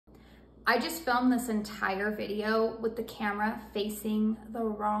I just filmed this entire video with the camera facing the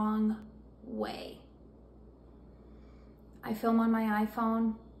wrong way. I film on my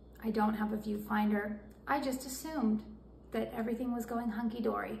iPhone. I don't have a viewfinder. I just assumed that everything was going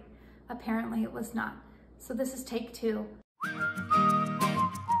hunky-dory. Apparently it was not. So this is take 2.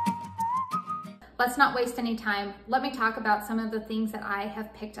 Let's not waste any time. Let me talk about some of the things that I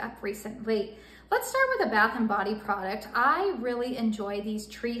have picked up recently. Let's start with a Bath & Body product. I really enjoy these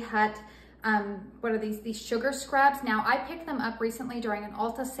Tree Hut, what are these sugar scrubs. Now I picked them up recently during an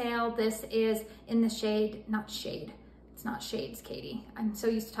Ulta sale. This is in the shade, not shade. It's not shades, Katie. I'm so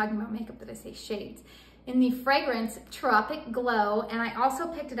used to talking about makeup that I say shades. In the fragrance Tropic Glow, and I also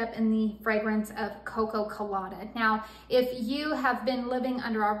picked it up in the fragrance of Cocoa Colada. Now, if you have been living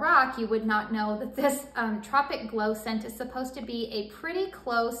under a rock, you would not know that this Tropic Glow scent is supposed to be a pretty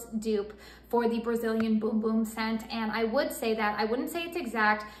close dupe for the Brazilian Boom Boom scent, and I would say that, I wouldn't say it's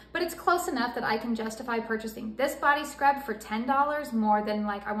exact, but it's close enough that I can justify purchasing this body scrub for $10 more than,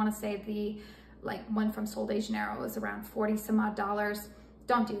 like, I wanna say the one from Sol de Janeiro is around 40 some odd dollars.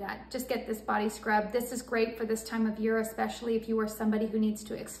 Don't do that. Just get this body scrub. This is great for this time of year, especially if you are somebody who needs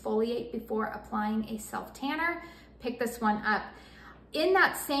to exfoliate before applying a self-tanner. Pick this one up. In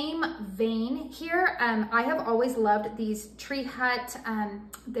that same vein here, I have always loved these Tree Hut,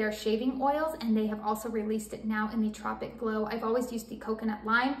 their shaving oils, and they have also released it now in the Tropic Glow. I've always used the coconut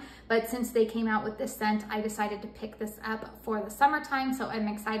lime, but since they came out with this scent, I decided to pick this up for the summertime. So I'm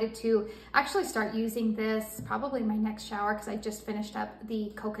excited to actually start using this probably in my next shower because I just finished up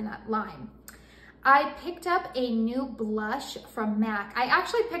the coconut lime. I picked up a new blush from MAC. I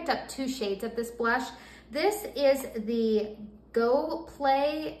actually picked up 2 shades of this blush. This is the Glow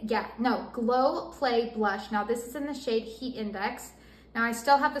Play blush. Now this is in the shade Heat Index. Now I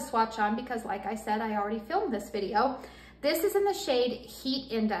still have the swatch on because, like I said, I already filmed this video. This is in the shade Heat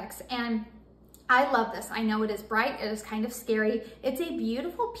Index, and I love this. I know it is bright, it is kind of scary. It's a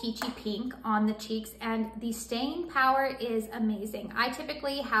beautiful peachy pink on the cheeks, and the staying power is amazing. I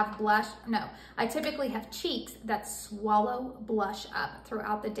typically have cheeks that swallow blush up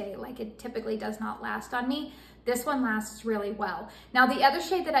throughout the day. Like, it typically does not last on me. This one lasts really well. Now, the other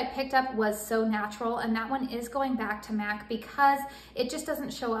shade that I picked up was So Natural, and that one is going back to MAC because it just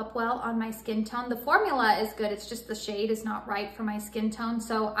doesn't show up well on my skin tone. The formula is good, it's just the shade is not right for my skin tone.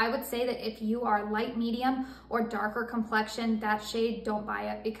 So I would say that if you are light medium or darker complexion, that shade, don't buy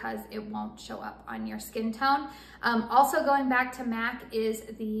it because it won't show up on your skin tone. Also going back to MAC is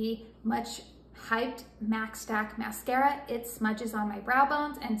the much hyped MAC Stack mascara. It smudges on my brow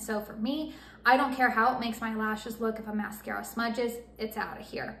bones, and so for me, I don't care how it makes my lashes look. If a mascara smudges, it's out of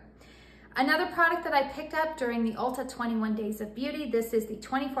here. Another product that I picked up during the Ulta 21 Days of Beauty, this is the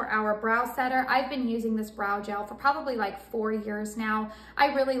 24-hour brow setter. I've been using this brow gel for probably like 4 years now.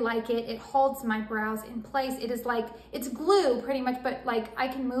 I really like it. It holds my brows in place. It is like, it's glue pretty much, but like I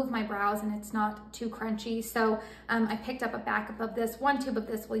can move my brows and it's not too crunchy. So I picked up a backup of this. 1 tube of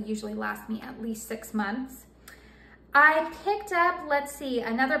this will usually last me at least 6 months. I picked up, let's see,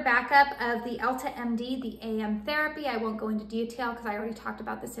 another backup of the Elta MD, the AM Therapy. I won't go into detail because I already talked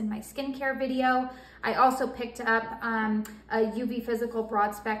about this in my skincare video. I also picked up a UV Physical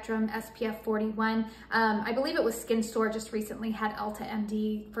Broad Spectrum SPF 41. I believe it was Skin Store just recently had Elta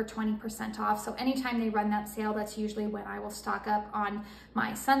MD for 20% off. So anytime they run that sale, that's usually when I will stock up on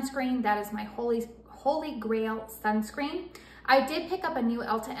my sunscreen. That is my holy grail sunscreen. I did pick up a new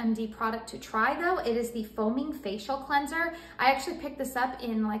Elta MD product to try though. It is the Foaming Facial Cleanser. I actually picked this up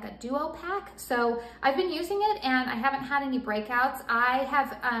in like a duo pack. So I've been using it and I haven't had any breakouts. I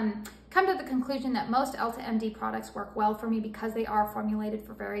have come to the conclusion that most Elta MD products work well for me because they are formulated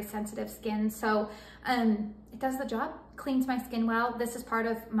for very sensitive skin. So it does the job, cleans my skin well. This is part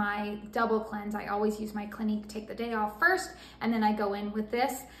of my double cleanse. I always use my Clinique Take the Day Off first, and then I go in with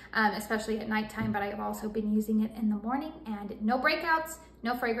this, especially at nighttime, but I have also been using it in the morning, and no breakouts,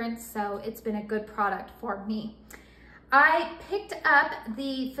 no fragrance, so it's been a good product for me. I picked up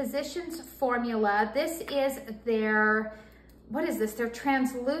the Physicians Formula. This is their, what is this? Their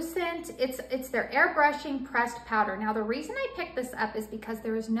translucent, it's their airbrushing pressed powder. Now the reason I picked this up is because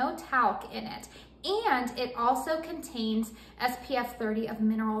there is no talc in it. And it also contains SPF 30 of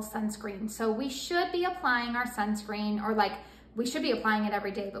mineral sunscreen. So we should be applying our sunscreen, or like, we should be applying it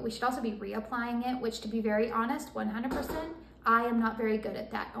every day, but we should also be reapplying it, which, to be very honest, 100%, I am not very good at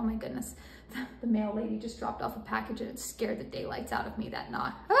that. Oh my goodness. The mail lady just dropped off a package and it scared the daylights out of me, that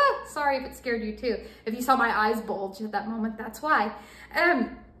knot. Ah, sorry if it scared you too. If you saw my eyes bulge at that moment, that's why.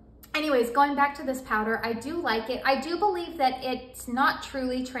 Anyways, going back to this powder, I do like it. I do believe that it's not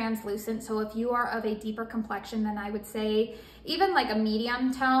truly translucent. So if you are of a deeper complexion, then I would say even like a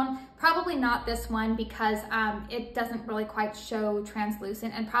medium tone. Probably not this one because it doesn't really quite show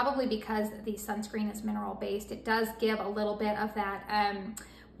translucent, and probably because the sunscreen is mineral based, it does give a little bit of that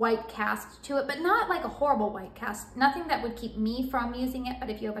white cast to it, but not like a horrible white cast. Nothing that would keep me from using it, but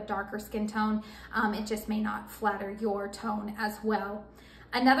if you have a darker skin tone, it just may not flatter your tone as well.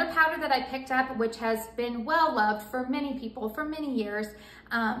 Another powder that I picked up, which has been well loved for many people for many years,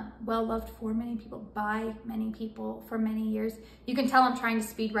 well loved for many people, by many people for many years. You can tell I'm trying to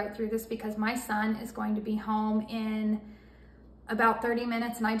speed right through this because my son is going to be home in about 30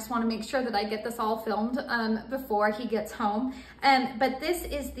 minutes and I just want to make sure that I get this all filmed before he gets home. But this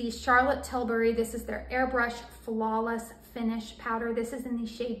is the Charlotte Tilbury. This is their Airbrush Flawless Finish powder. This is in the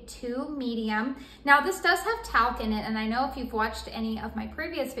shade 2 medium. Now this does have talc in it, and I know if you've watched any of my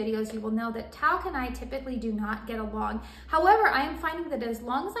previous videos, you will know that talc and I typically do not get along. However, I am finding that as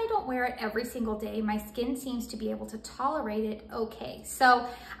long as I don't wear it every single day, my skin seems to be able to tolerate it okay. So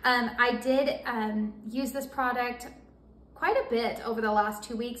I did use this product quite a bit over the last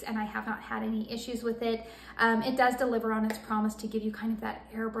 2 weeks, and I have not had any issues with it. It does deliver on its promise to give you kind of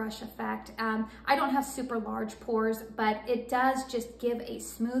that airbrush effect. I don't have super large pores, but it does just give a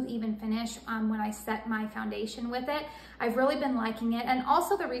smooth, even finish when I set my foundation with it. I've really been liking it, and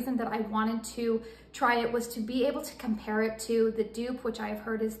also the reason that I wanted to try it was to be able to compare it to the dupe, which I've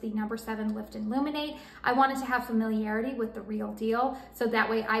heard is the No. 7 Lift and Illuminate. I wanted to have familiarity with the real deal, so that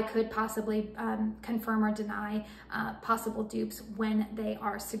way I could possibly confirm or deny possible dupes when they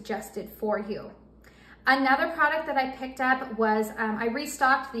are suggested for you. Another product that I picked up was, I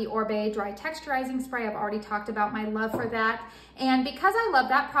restocked the Orbe Dry Texturizing Spray. I've already talked about my love for that. And because I love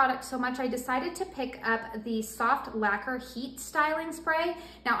that product so much, I decided to pick up the Soft Lacquer Heat Styling Spray.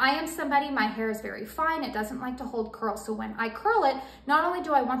 Now, I am somebody, my hair is very fine. It doesn't like to hold curls. So when I curl it, not only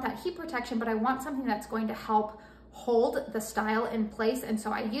do I want that heat protection, but I want something that's going to help hold the style in place. And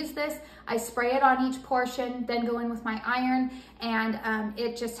so I use this, I spray it on each portion, then go in with my iron, and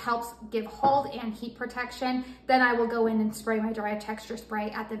it just helps give hold and heat protection. Then I will go in and spray my dry texture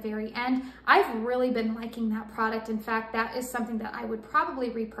spray at the very end. I've really been liking that product. In fact, that is something that I would probably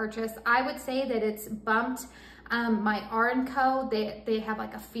repurchase. I would say that it's bumped my R&Co. They have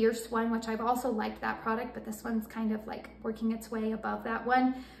like a fierce one, which I've also liked that product, but this one's kind of like working its way above that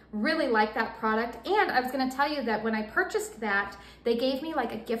one. Really like that product. And I was going to tell you that when I purchased that, they gave me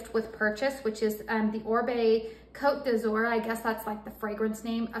like a gift with purchase, which is the Orbe Côte d'Azur. I guess that's like the fragrance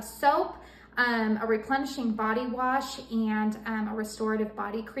name, a soap, a replenishing body wash, and a restorative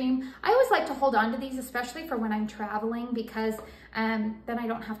body cream. I always like to hold on to these, especially for when I'm traveling, because then I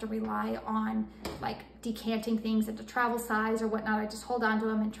don't have to rely on like decanting things into travel size or whatnot. I just hold on to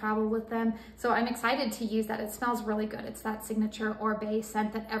them and travel with them. So I'm excited to use that. It smells really good. It's that signature Orbe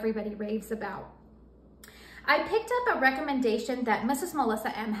scent that everybody raves about. I picked up a recommendation that Mrs.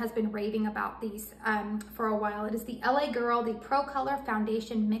 Melissa M has been raving about these for a while. It is the LA Girl, the Pro Color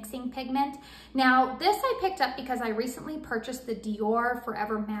Foundation Mixing Pigment. Now, this I picked up because I recently purchased the Dior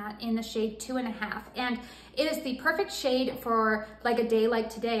Forever Matte in the shade 2.5. And it is the perfect shade for like a day like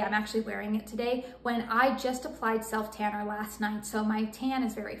today. I'm actually wearing it today when I just applied self-tanner last night. So my tan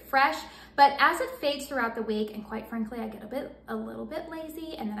is very fresh, but as it fades throughout the week, and quite frankly, I get a little bit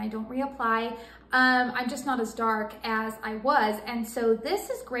lazy and then I don't reapply, I'm just not as dark as I was. And so this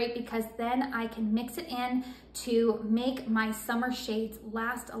is great because then I can mix it in to make my summer shades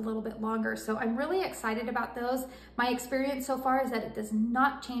last a little bit longer. So I'm really excited about those. My experience so far is that it does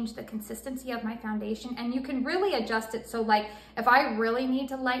not change the consistency of my foundation, and you can really adjust it. So like if I really need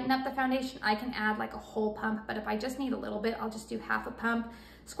to lighten up the foundation, I can add like a whole pump, but if I just need a little bit, I'll just do half a pump,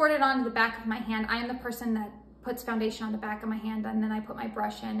 squirt it onto the back of my hand. I am the person that puts foundation on the back of my hand, and then I put my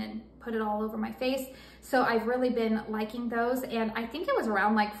brush in and put it all over my face. So I've really been liking those, and I think it was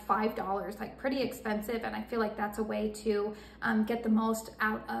around like $5, like pretty expensive, and I feel like that's a way to get the most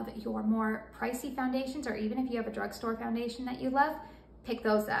out of your more pricey foundations, or even if you have a drugstore foundation that you love, pick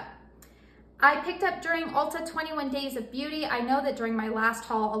those up. I picked up during Ulta 21 Days of Beauty. I know that during my last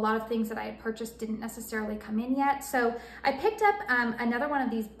haul, a lot of things that I had purchased didn't necessarily come in yet. So I picked up another one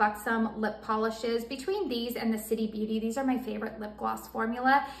of these Buxom lip polishes. Between these and the City Beauty, these are my favorite lip gloss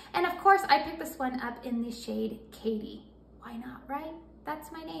formula. And of course, I picked this one up in the shade Katie. Why not, right?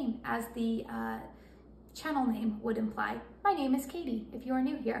 That's my name, as the channel name would imply. my name is Katie, if you are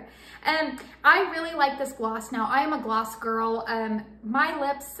new here. I really like this gloss. Now, I am a gloss girl. My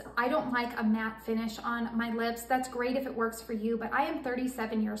lips, I don't like a matte finish on my lips. That's great if it works for you, but I am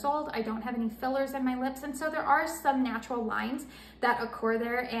 37 years old. I don't have any fillers in my lips, and so there are some natural lines that occur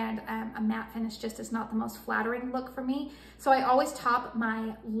there, and a matte finish just is not the most flattering look for me. So I always top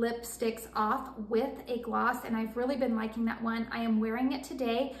my lipsticks off with a gloss, and I've really been liking that one. I am wearing it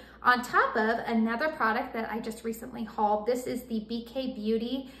today on top of another product that I just recently hauled. This is the BK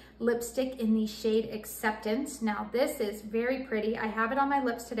Beauty lipstick in the shade Acceptance. Now this is very pretty. I have it on my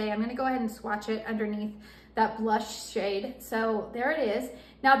lips today. I'm gonna go ahead and swatch it underneath that blush shade. So there it is.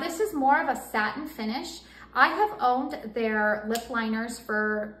 Now this is more of a satin finish. I have owned their lip liners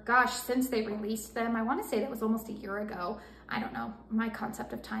for, gosh, since they released them. I wanna say that was almost a year ago. I don't know, my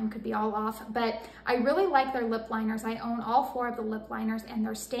concept of time could be all off, but I really like their lip liners. I own all 4 of the lip liners, and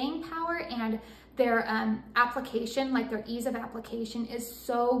their staying power and their application, like their ease of application, is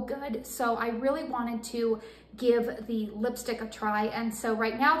so good. So I really wanted to give the lipstick a try. And so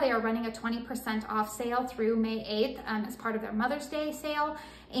right now they are running a 20% off sale through May 8th as part of their Mother's Day sale.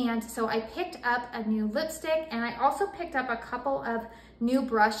 And so I picked up a new lipstick, and I also picked up a couple of new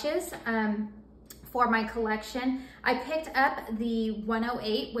brushes for my collection. I picked up the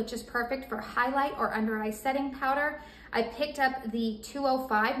 108, which is perfect for highlight or under eye setting powder. I picked up the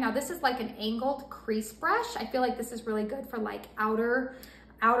 205. Now this is like an angled crease brush. I feel like this is really good for like outer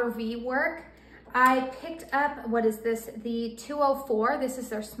V work. I picked up, what is this? The 204. This is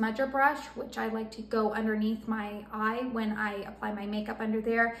their smudger brush, which I like to go underneath my eye when I apply my makeup under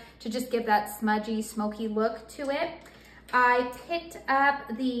there to just give that smudgy, smoky look to it. I picked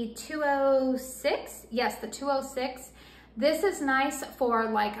up the 206. Yes, the 206. This is nice for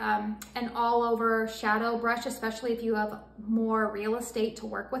like an all over shadow brush, especially if you have more real estate to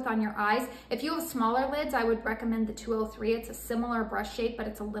work with on your eyes. If you have smaller lids, I would recommend the 203. It's a similar brush shape, but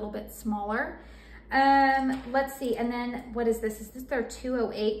it's a little bit smaller. Let's see, and then what is this? Is this their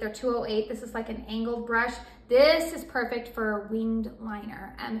 208? Their 208, this is like an angled brush. This is perfect for winged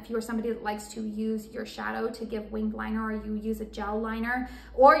liner. If you are somebody that likes to use your shadow to give winged liner, or you use a gel liner,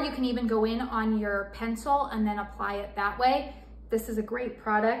 or you can even go in on your pencil and then apply it that way. This is a great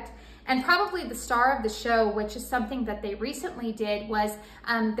product. And probably the star of the show, which is something that they recently did, was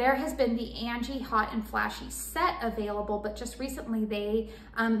there has been the Angie Hot and Flashy set available, but just recently they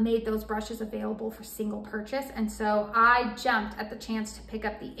made those brushes available for single purchase. And so I jumped at the chance to pick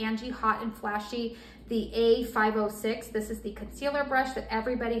up the Angie Hot and Flashy, the A506. This is the concealer brush that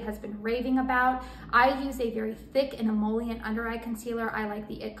everybody has been raving about. I use a very thick and emollient under eye concealer. I like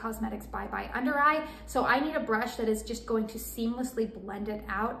the IT Cosmetics Bye Bye Under Eye. So I need a brush that is just going to seamlessly blend it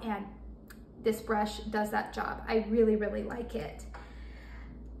out, and this brush does that job. I really, really like it.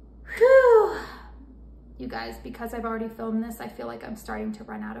 Whew. You guys, because I've already filmed this, I feel like I'm starting to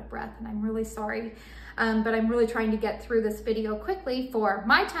run out of breath, and I'm really sorry. But I'm really trying to get through this video quickly for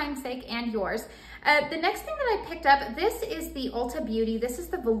my time's sake and yours. The next thing that I picked up, this is the Ulta Beauty. This is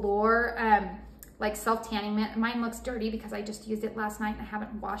the velour like self-tanning mitt. Mine looks dirty because I just used it last night and I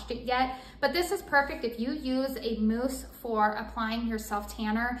haven't washed it yet. But this is perfect if you use a mousse for applying your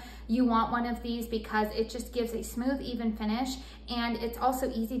self-tanner. You want one of these because it just gives a smooth, even finish, and it's also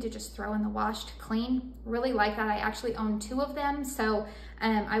easy to just throw in the wash to clean. Really like that. I actually own 2 of them, so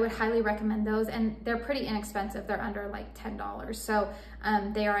I would highly recommend those, and they're pretty inexpensive. They're under like $10, so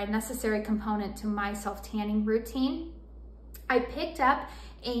they are a necessary component to my self-tanning routine. I picked up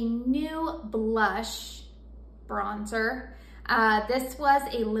a new blush bronzer. This was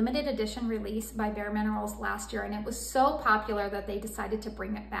a limited edition release by Bare Minerals last year, and it was so popular that they decided to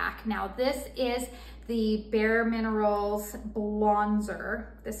bring it back. Now this is the Bare Minerals Blonzer.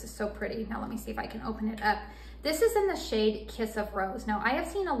 This is so pretty. Now let me see if I can open it up. This is in the shade Kiss of Rose. Now I have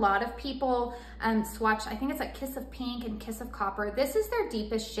seen a lot of people swatch, I think it's like Kiss of Pink and Kiss of Copper. This is their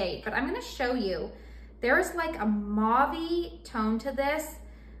deepest shade, but I'm gonna show you. There's like a mauve-y tone to this.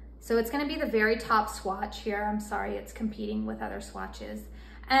 So it's gonna be the very top swatch here. I'm sorry, it's competing with other swatches.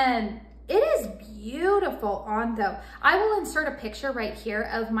 It is beautiful on though. I will insert a picture right here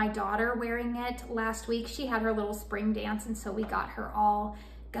of my daughter wearing it last week. She had her little spring dance, and so we got her all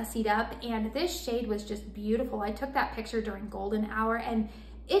gussied up, and this shade was just beautiful. I took that picture during golden hour, and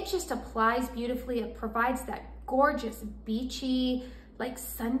it just applies beautifully. It provides that gorgeous beachy, like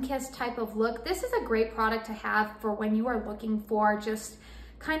sun-kissed type of look. This is a great product to have for when you are looking for just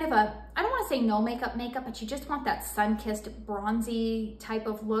kind of a, I don't want to say no makeup, but you just want that sun-kissed bronzy type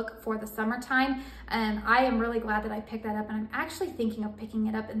of look for the summertime. And I am really glad that I picked that up, and I'm actually thinking of picking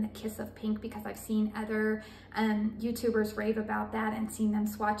it up in the Kiss of Pink because I've seen other YouTubers rave about that and seen them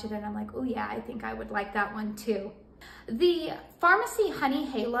swatch it, and I'm like, oh yeah, I think I would like that one too. The Pharmacy Honey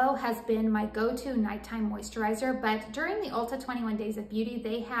Halo has been my go-to nighttime moisturizer, but during the Ulta 21 Days of Beauty,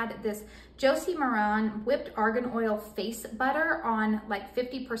 they had this Josie Maran whipped argan oil face butter on like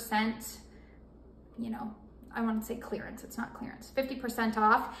 50%, you know, I want to say clearance, it's not clearance, 50%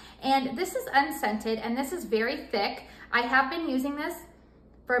 off. And this is unscented and this is very thick. I have been using this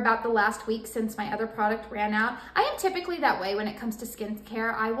for about the last week since my other product ran out. I am typically that way when it comes to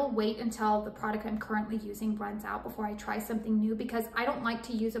skincare. I will wait until the product I'm currently using runs out before I try something new, because I don't like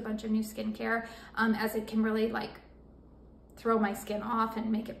to use a bunch of new skincare as it can really like throw my skin off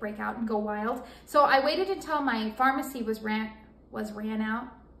and make it break out and go wild. So I waited until my pharmacy was ran out.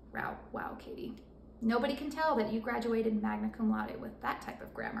 Wow, Katie. Nobody can tell that you graduated magna cum laude with that type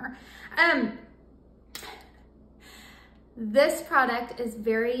of grammar. This product is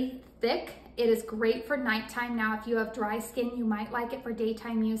very thick. It is great for nighttime. Now, if you have dry skin, you might like it for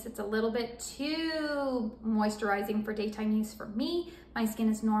daytime use. It's a little bit too moisturizing for daytime use for me. My skin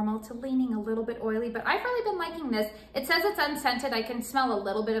is normal to leaning a little bit oily, but I've really been liking this. It says it's unscented. I can smell a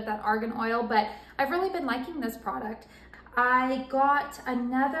little bit of that argan oil, but I've really been liking this product. I got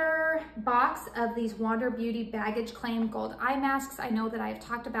another box of these Wander Beauty Baggage Claim Gold Eye Masks. I know that I've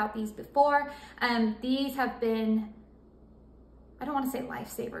talked about these before. These have been, I don't want to say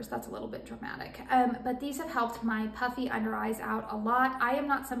lifesavers, that's a little bit dramatic, but these have helped my puffy under eyes out a lot. I am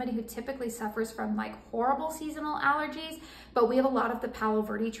not somebody who typically suffers from like horrible seasonal allergies, but we have a lot of the Palo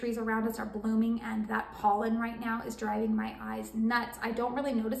Verde trees around us are blooming, and that pollen right now is driving my eyes nuts. I don't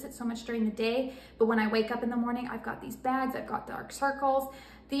really notice it so much during the day, but when I wake up in the morning, I've got these bags, I've got dark circles.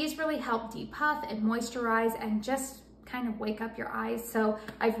 These really help depuff and moisturize and just kind of wake up your eyes. So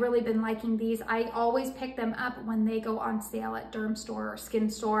I've really been liking these. I always pick them up when they go on sale at Derm Store or Skin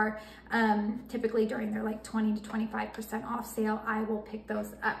Store. Typically during their like 20 to 25% off sale, I will pick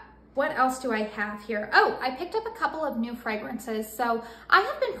those up. What else do I have here? Oh, I picked up a couple of new fragrances. So I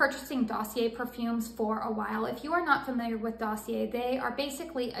have been purchasing Dossier perfumes for a while. If you are not familiar with Dossier, they are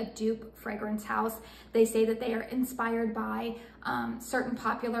basically a dupe fragrance house. They say that they are inspired by certain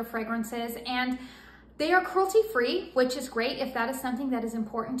popular fragrances, and they are cruelty-free, which is great if that is something that is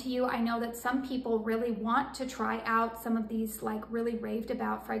important to you. I know that some people really want to try out some of these like really raved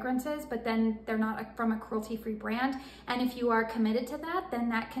about fragrances, but then they're not from a cruelty-free brand. And if you are committed to that, then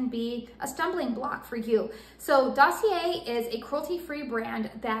that can be a stumbling block for you. So Dossier is a cruelty-free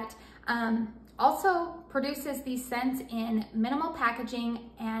brand that also produces these scents in minimal packaging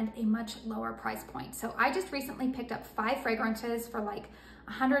and a much lower price point. So I just recently picked up 5 fragrances for like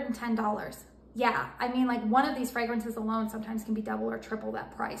 $110. Yeah, I mean, like one of these fragrances alone sometimes can be double or triple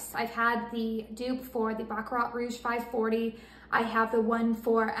that price. I've had the dupe for the Baccarat Rouge 540. I have the one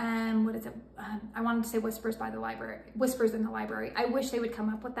for, what is it? I wanted to say Whispers in the Library. I wish they would come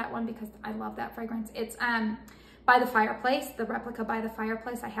up with that one because I love that fragrance. It's By the Fireplace, the replica By the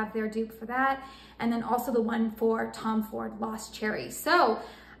Fireplace. I have their dupe for that. And then also the one for Tom Ford Lost Cherry. So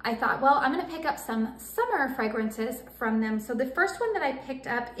I thought, well, I'm gonna pick up some summer fragrances from them. So the first one that I picked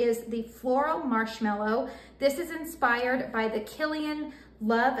up is the Floral Marshmallow. This is inspired by the Kilian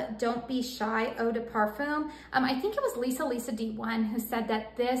Love Don't Be Shy Eau de Parfum. I think it was Lisa D1 who said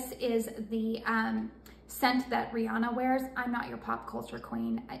that this is the scent that Rihanna wears. I'm not your pop culture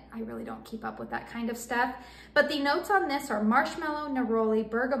queen. I really don't keep up with that kind of stuff. But the notes on this are marshmallow, neroli,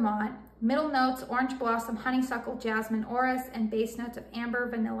 bergamot. Middle notes, orange blossom, honeysuckle, jasmine, orris, and base notes of amber,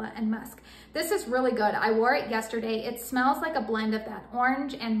 vanilla, and musk. This is really good. I wore it yesterday. It smells like a blend of that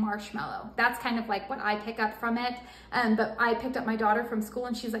orange and marshmallow. That's kind of like what I pick up from it. But I picked up my daughter from school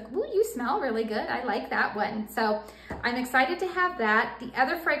and she's like, ooh, you smell really good. I like that one. So I'm excited to have that. The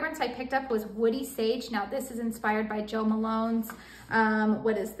other fragrance I picked up was Woody Sage. Now this is inspired by Jo Malone's,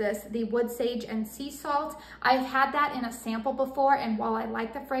 what is this? The Wood Sage and Sea Salt. I've had that in a sample before, and while I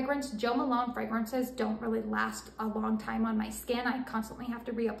like the fragrance, Jo Malone fragrances don't really last a long time on my skin. I constantly have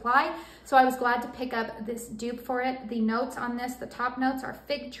to reapply. So I was glad to pick up this dupe for it. The notes on this, the top notes are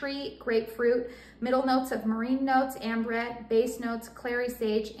fig tree, grapefruit, middle notes of marine notes, ambrette, base notes, clary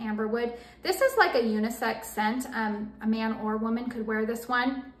sage, amberwood. This is like a unisex scent. A man or woman could wear this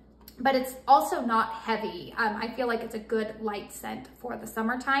one, but it's also not heavy. I feel like it's a good light scent for the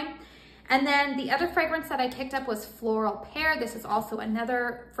summertime. And then the other fragrance that I picked up was Floral Pear. This is also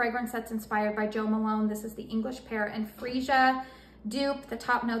another fragrance that's inspired by Jo Malone. This is the English Pear and Freesia dupe. The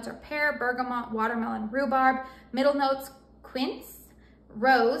top notes are pear, bergamot, watermelon, rhubarb. Middle notes, quince,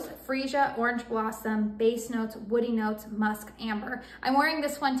 rose, freesia, orange blossom, base notes, woody notes, musk, amber. I'm wearing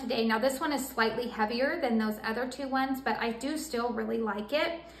this one today. Now this one is slightly heavier than those other two ones, but I do still really like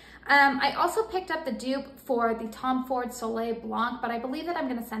it. I also picked up the dupe for the Tom Ford Soleil Blanc, but I believe that I'm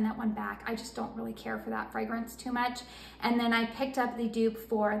gonna send that one back. I just don't really care for that fragrance too much. And then I picked up the dupe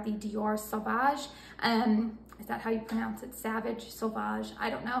for the Dior Sauvage. Is that how you pronounce it? Savage, Sauvage,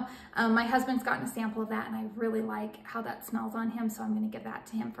 I don't know. My husband's gotten a sample of that and I really like how that smells on him, so I'm gonna give that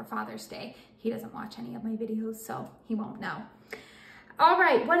to him for Father's Day. He doesn't watch any of my videos, so he won't know. All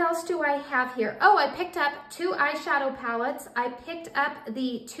right, what else do I have here? Oh, I picked up 2 eyeshadow palettes. I picked up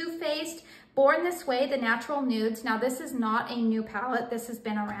the Too Faced Born This Way, the Natural Nudes. Now, this is not a new palette. This has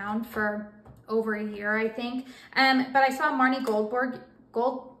been around for over a year, I think. But I saw Marnie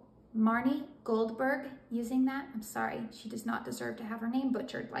Goldberg using that. I'm sorry, she does not deserve to have her name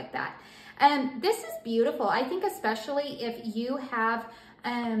butchered like that. This is beautiful. I think especially if you have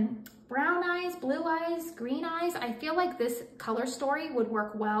brown eyes, blue eyes, green eyes, I feel like this color story would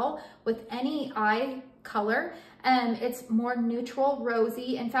work well with any eye color. It's more neutral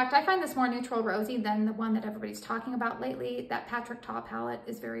rosy. In fact, I find this more neutral rosy than the one that everybody's talking about lately. That Patrick Ta palette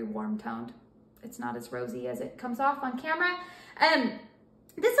is very warm toned. It's not as rosy as it comes off on camera.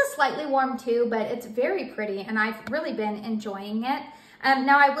 This is slightly warm too, but it's very pretty and I've really been enjoying it.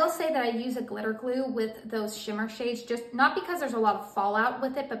 Now I will say that I use a glitter glue with those shimmer shades, just not because there's a lot of fallout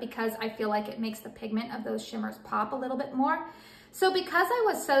with it, but because I feel like it makes the pigment of those shimmers pop a little bit more. So because I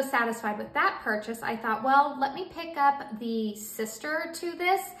was so satisfied with that purchase, I thought, well, let me pick up the sister to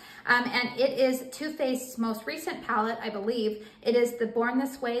this. And it is Too Faced's most recent palette, I believe. It is the Born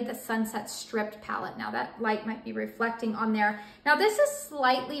This Way, the Sunset Stripped palette. Now that light might be reflecting on there. Now this is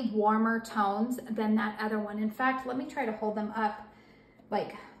slightly warmer tones than that other one. In fact, let me try to hold them up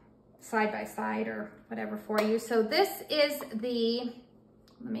like side by side or whatever for you. So this is the,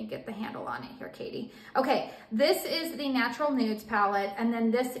 let me get the handle on it here, Katie. Okay, this is the Natural Nudes palette, and then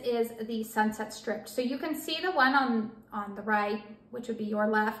this is the Sunset Stripped. So you can see the one on the right, which would be your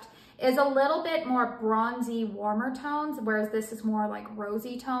left, is a little bit more bronzy, warmer tones, whereas this is more like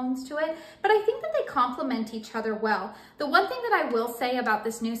rosy tones to it. But I think that they complement each other well. The one thing that I will say about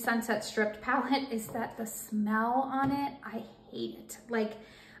this new Sunset Stripped palette is that the smell on it, I hate it. Like,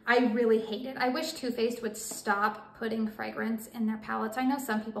 I really hate it. I wish Too Faced would stop putting fragrance in their palettes. I know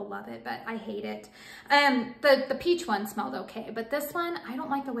some people love it, but I hate it. The peach one smelled okay, but this one, I don't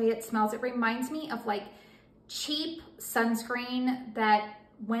like the way it smells. It reminds me of like cheap sunscreen that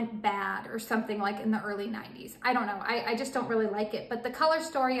went bad or something like in the early 90s. I don't know. I just don't really like it. But the color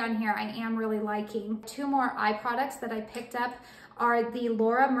story on here, I am really liking. 2 more eye products that I picked up are the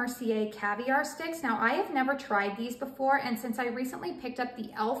Laura Mercier Caviar Sticks. Now, I have never tried these before, and since I recently picked up the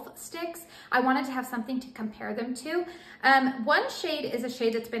e.l.f. sticks, I wanted to have something to compare them to. One shade is a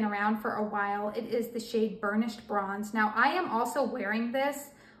shade that's been around for a while. It is the shade Burnished Bronze. Now, I am also wearing this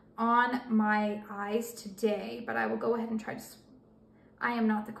on my eyes today, but I will go ahead and try to, I am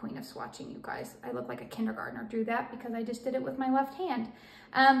not the queen of swatching, you guys. I look like a kindergartner drew that because I just did it with my left hand.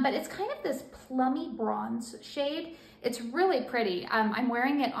 But it's kind of this plummy bronze shade. It's really pretty. I'm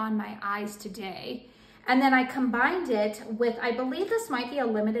wearing it on my eyes today. And then I combined it with, I believe this might be a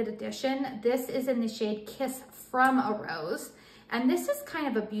limited edition. This is in the shade Kiss from a Rose. And this is kind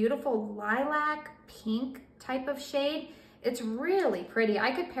of a beautiful lilac pink type of shade. It's really pretty.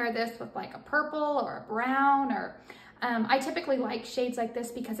 I could pair this with like a purple or a brown, or I typically like shades like this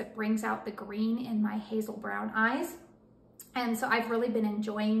because it brings out the green in my hazel brown eyes. And so I've really been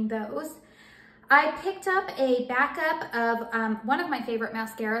enjoying those. I picked up a backup of one of my favorite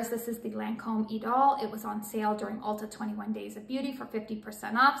mascaras. This is the Lancome Idole. It was on sale during Ulta 21 Days of Beauty for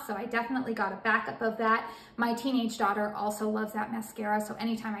 50% off, so I definitely got a backup of that. My teenage daughter also loves that mascara, so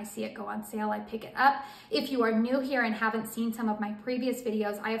anytime I see it go on sale, I pick it up. If you are new here and haven't seen some of my previous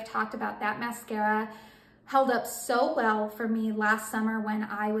videos, I have talked about that mascara. Held up so well for me last summer when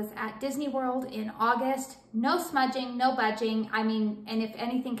I was at Disney World in August. No smudging, no budging. I mean, and if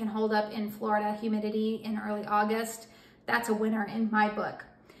anything can hold up in Florida humidity in early August, that's a winner in my book.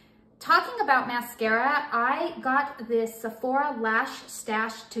 Talking about mascara, I got this Sephora Lash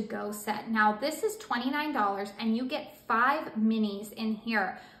Stash To Go set. Now this is $29 and you get 5 minis in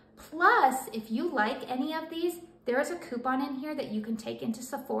here. Plus, if you like any of these, there is a coupon in here that you can take into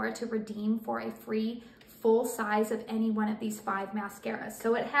Sephora to redeem for a free full size of any one of these 5 mascaras.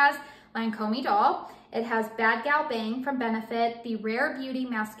 So it has Lancome Idole, it has Bad Gal Bang from Benefit, the Rare Beauty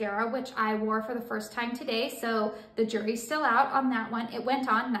mascara, which I wore for the first time today, so the jury's still out on that one. It went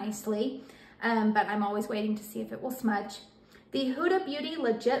on nicely, but I'm always waiting to see if it will smudge. the Huda Beauty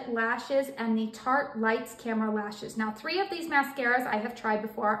Legit Lashes, and the Tarte Lights Camera Lashes. Now, 3 of these mascaras I have tried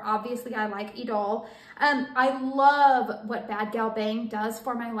before. Obviously, I like Idol. I love what Bad Gal Bang does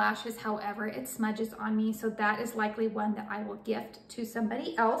for my lashes. However, it smudges on me, so that is likely one that I will gift to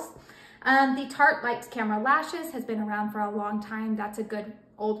somebody else. The Tarte Lights Camera Lashes has been around for a long time. That's a good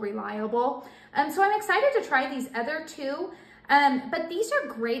old reliable. So I'm excited to try these other 2. But these are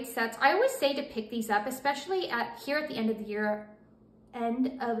great sets. I always say to pick these up, especially here at the end of the year,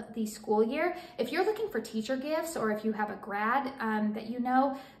 end of the school year. If you're looking for teacher gifts, or if you have a grad that you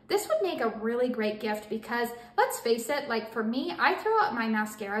know, this would make a really great gift, because let's face it, like for me, I throw out my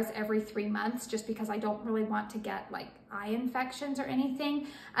mascaras every 3 months just because I don't really want to get like eye infections or anything.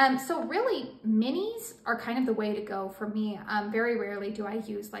 So really minis are kind of the way to go for me. Very rarely do I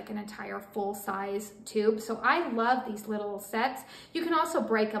use like an entire full size tube. So I love these little sets. You can also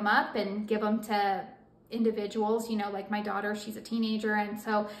break them up and give them to individuals, you know, like my daughter, she's a teenager, and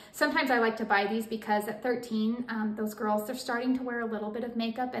so sometimes I like to buy these because at 13, those girls, they're starting to wear a little bit of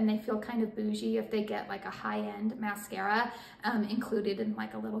makeup, and they feel kind of bougie if they get like a high-end mascara included in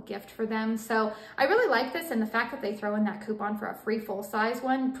like a little gift for them. So I really like this, and the fact that they throw in that coupon for a free full-size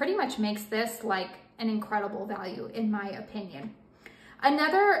one pretty much makes this like an incredible value in my opinion.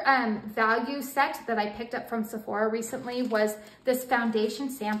 Another value set that I picked up from Sephora recently was this foundation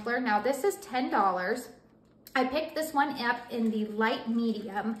sampler. Now this is $10. I picked this one up in the light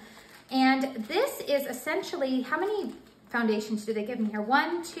medium, and this is essentially, how many foundations do they give me here?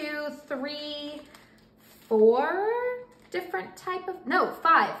 1, 2, 3, 4 different type of, no,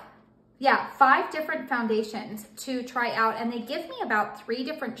 5. Yeah, 5 different foundations to try out, and they give me about 3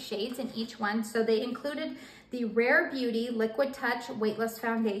 different shades in each one. So they included the Rare Beauty Liquid Touch Weightless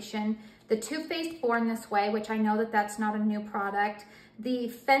Foundation, the Too Faced Born This Way, which I know that that's not a new product,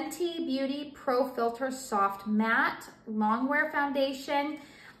 the Fenty Beauty Pro Filter Soft Matte Longwear Foundation,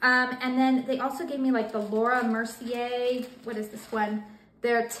 and then they also gave me like the Laura Mercier, what is this one?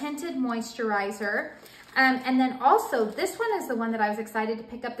 Their Tinted Moisturizer. And then also, this one is the one that I was excited to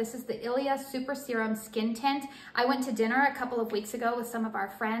pick up. This is the Ilia Super Serum Skin Tint. I went to dinner a couple of weeks ago with some of our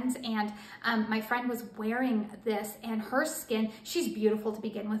friends, and my friend was wearing this, and her skin, she's beautiful to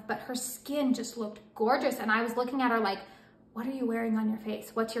begin with, but her skin just looked gorgeous. And I was looking at her like, what are you wearing on your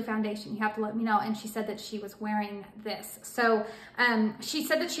face? What's your foundation? You have to let me know. And she said that she was wearing this. So she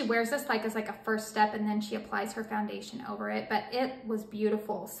said that she wears this like as like a first step, and then she applies her foundation over it, but it was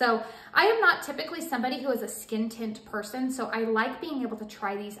beautiful. So I am not typically somebody who is a skin tint person, so I like being able to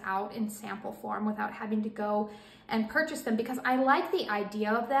try these out in sample form without having to go and purchase them, because I like the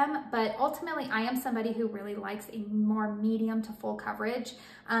idea of them, but ultimately I am somebody who really likes a more medium to full coverage,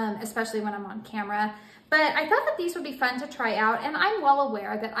 especially when I'm on camera. But I thought that these would be fun to try out, and I'm well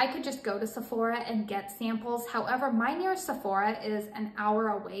aware that I could just go to Sephora and get samples. However, my nearest Sephora is an hour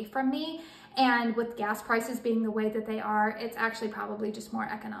away from me, and with gas prices being the way that they are, it's actually probably just more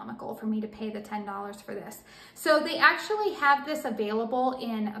economical for me to pay the $10 for this. So they actually have this available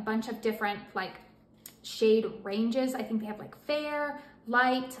in a bunch of different like shade ranges. I think they have like fair,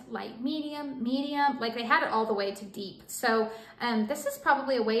 light, light medium, medium, like they had it all the way to deep. So this is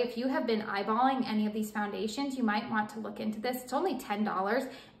probably a way, if you have been eyeballing any of these foundations, you might want to look into this. It's only $10,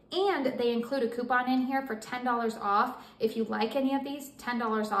 and they include a coupon in here for $10 off. If you like any of these,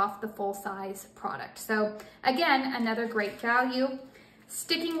 $10 off the full size product. So again, another great value.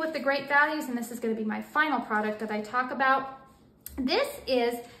 Sticking with the great values, and this is going to be my final product that I talk about. This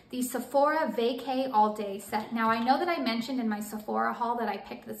is the Sephora Vacay All Day set. Now, I know that I mentioned in my Sephora haul that I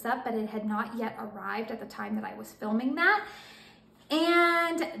picked this up, but it had not yet arrived at the time that I was filming that.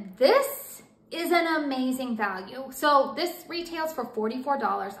 And this is an amazing value. So this retails for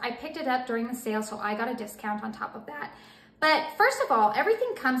 $44. I picked it up during the sale, so I got a discount on top of that. But first of all,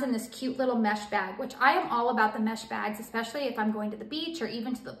 everything comes in this cute little mesh bag, which I am all about the mesh bags, especially if I'm going to the beach or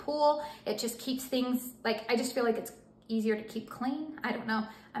even to the pool. It just keeps things, like, I just feel like it's easier to keep clean. I don't know.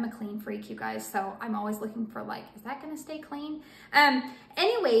 I'm a clean freak, you guys, so I'm always looking for like, is that gonna stay clean?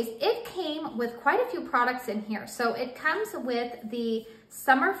 Anyways, it came with quite a few products in here. So it comes with the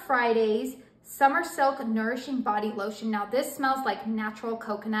Summer Fridays Summer Silk Nourishing Body Lotion. Now this smells like natural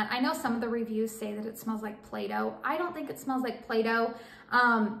coconut. I know some of the reviews say that it smells like Play-Doh. I don't think it smells like Play-Doh.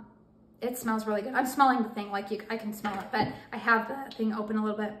 It smells really good. I'm smelling the thing like I can smell it, but I have the thing open a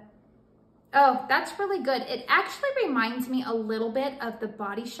little bit. Oh, that's really good. It actually reminds me a little bit of the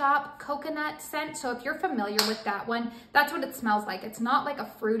Body Shop coconut scent. So if you're familiar with that one, that's what it smells like. It's not like a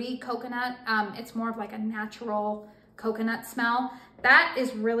fruity coconut. It's more of like a natural coconut smell. That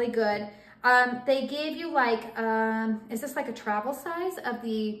is really good. They gave you like, is this like a travel size of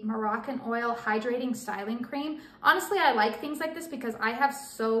the Moroccan Oil Hydrating Styling Cream? Honestly, I like things like this because I have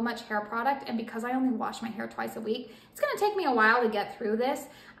so much hair product, and because I only wash my hair twice a week, it's gonna take me a while to get through this.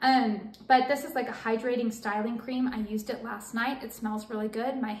 But this is like a hydrating styling cream. I used it last night. It smells really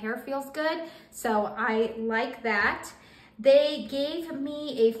good. My hair feels good, so I like that. They gave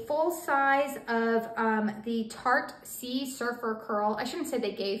me a full size of the Tarte Sea Surfer Curl. I shouldn't say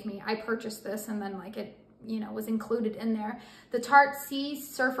they gave me. I purchased this and then like it, you know, was included in there. The Tarte Sea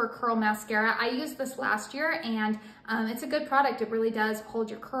Surfer Curl Mascara. I used this last year, and it's a good product. It really does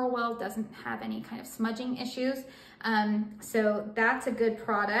hold your curl well, doesn't have any kind of smudging issues. So that's a good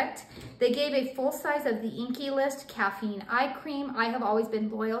product. They gave a full size of the Inky List Caffeine Eye Cream. I have always been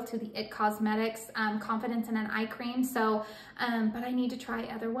loyal to the IT Cosmetics Confidence in an Eye Cream. So, but I need to try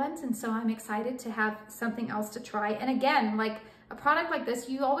other ones. And so I'm excited to have something else to try. And again, like a product like this,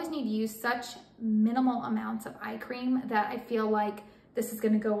 you always need to use such minimal amounts of eye cream that I feel like this is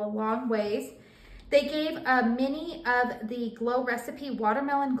going to go a long ways. They gave a mini of the Glow Recipe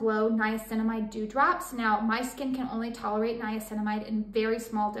Watermelon Glow Niacinamide Dewdrops. Now, my skin can only tolerate niacinamide in very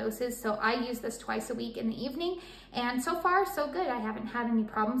small doses, so I use this twice a week in the evening, and so far, so good. I haven't had any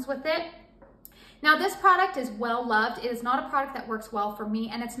problems with it. Now, this product is well loved. It is not a product that works well for me,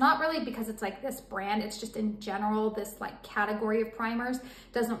 and it's not really because it's like this brand. It's just in general, this like category of primers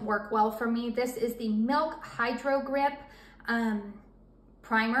doesn't work well for me. This is the Milk Hydro Grip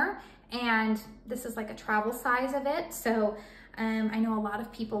primer, and this is like a travel size of it. So I know a lot of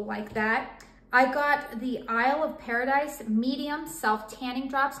people like that. I got the Isle of Paradise medium self-tanning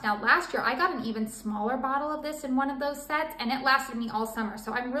drops. Now last year I got an even smaller bottle of this in one of those sets, and it lasted me all summer.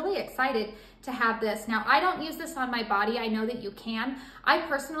 So I'm really excited to have this. Now I don't use this on my body. I know that you can. I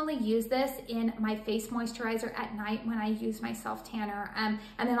personally use this in my face moisturizer at night when I use my self-tanner. And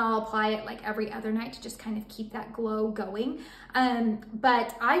then I'll apply it like every other night to just kind of keep that glow going.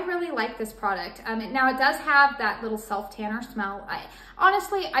 But I really like this product. Now it does have that little self-tanner smell.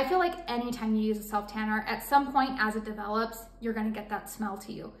 Honestly, I feel like anytime you use a self-tanner, at some point as it develops, you're gonna get that smell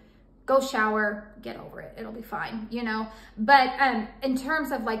to you. Go shower, get over it, it'll be fine, you know? But in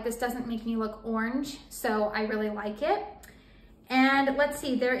terms of like, this doesn't make me look orange, so I really like it. And let's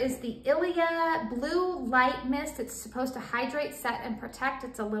see, there is the Ilia Blue Light Mist. It's supposed to hydrate, set, and protect.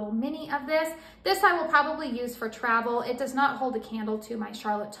 It's a little mini of this. This I will probably use for travel. It does not hold a candle to my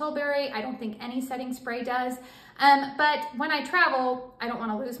Charlotte Tilbury. I don't think any setting spray does. But when I travel, I don't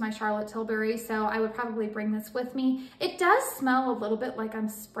want to lose my Charlotte Tilbury, so I would probably bring this with me. It does smell a little bit like I'm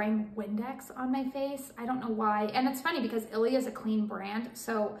spraying Windex on my face. I don't know why. And it's funny because Ilia is a clean brand,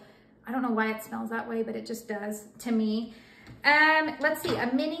 so I don't know why it smells that way, but it just does to me. Let's see,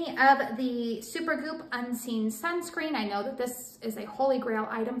 a mini of the Supergoop Unseen Sunscreen. I know that this is a holy grail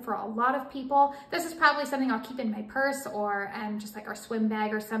item for a lot of people. This is probably something I'll keep in my purse or just like our swim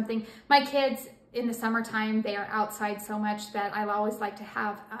bag or something. My kids, in the summertime, they are outside so much that I always like to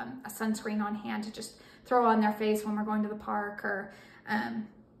have a sunscreen on hand to just throw on their face when we're going to the park or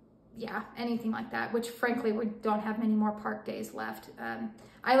yeah, anything like that, which frankly, we don't have many more park days left.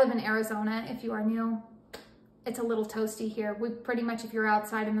 I live in Arizona, if you are new. It's a little toasty here. We pretty much, if you're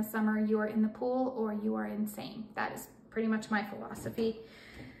outside in the summer, you are in the pool or you are insane. That is pretty much my philosophy.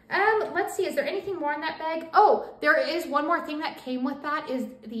 Let's see, is there anything more in that bag? Oh, there is one more thing that came with that is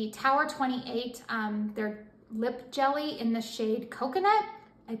the Tower 28, their lip jelly in the shade Coconut.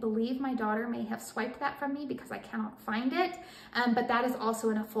 I believe my daughter may have swiped that from me because I cannot find it, but that is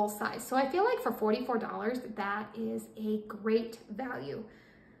also in a full size. So I feel like for $44, that is a great value.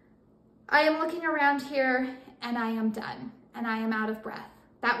 I am looking around here and I am done and I am out of breath.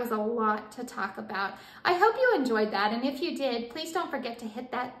 That was a lot to talk about. I hope you enjoyed that, and if you did, please don't forget to hit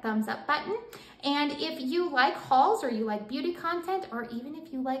that thumbs up button. And if you like hauls or you like beauty content, or even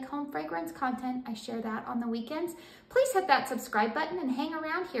if you like home fragrance content, I share that on the weekends, please hit that subscribe button and hang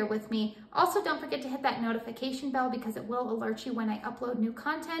around here with me. Also, don't forget to hit that notification bell because it will alert you when I upload new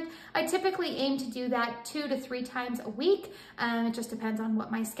content. I typically aim to do that 2 to 3 times a week. It just depends on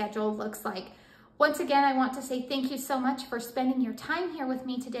what my schedule looks like. Once again, I want to say thank you so much for spending your time here with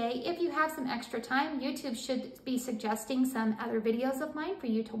me today. If you have some extra time, YouTube should be suggesting some other videos of mine for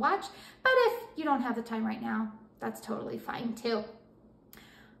you to watch. But if you don't have the time right now, that's totally fine too.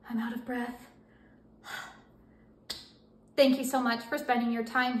 I'm out of breath. Thank you so much for spending your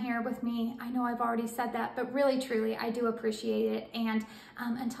time here with me. I know I've already said that, but really, truly, I do appreciate it. And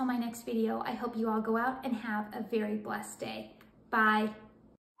until my next video, I hope you all go out and have a very blessed day. Bye.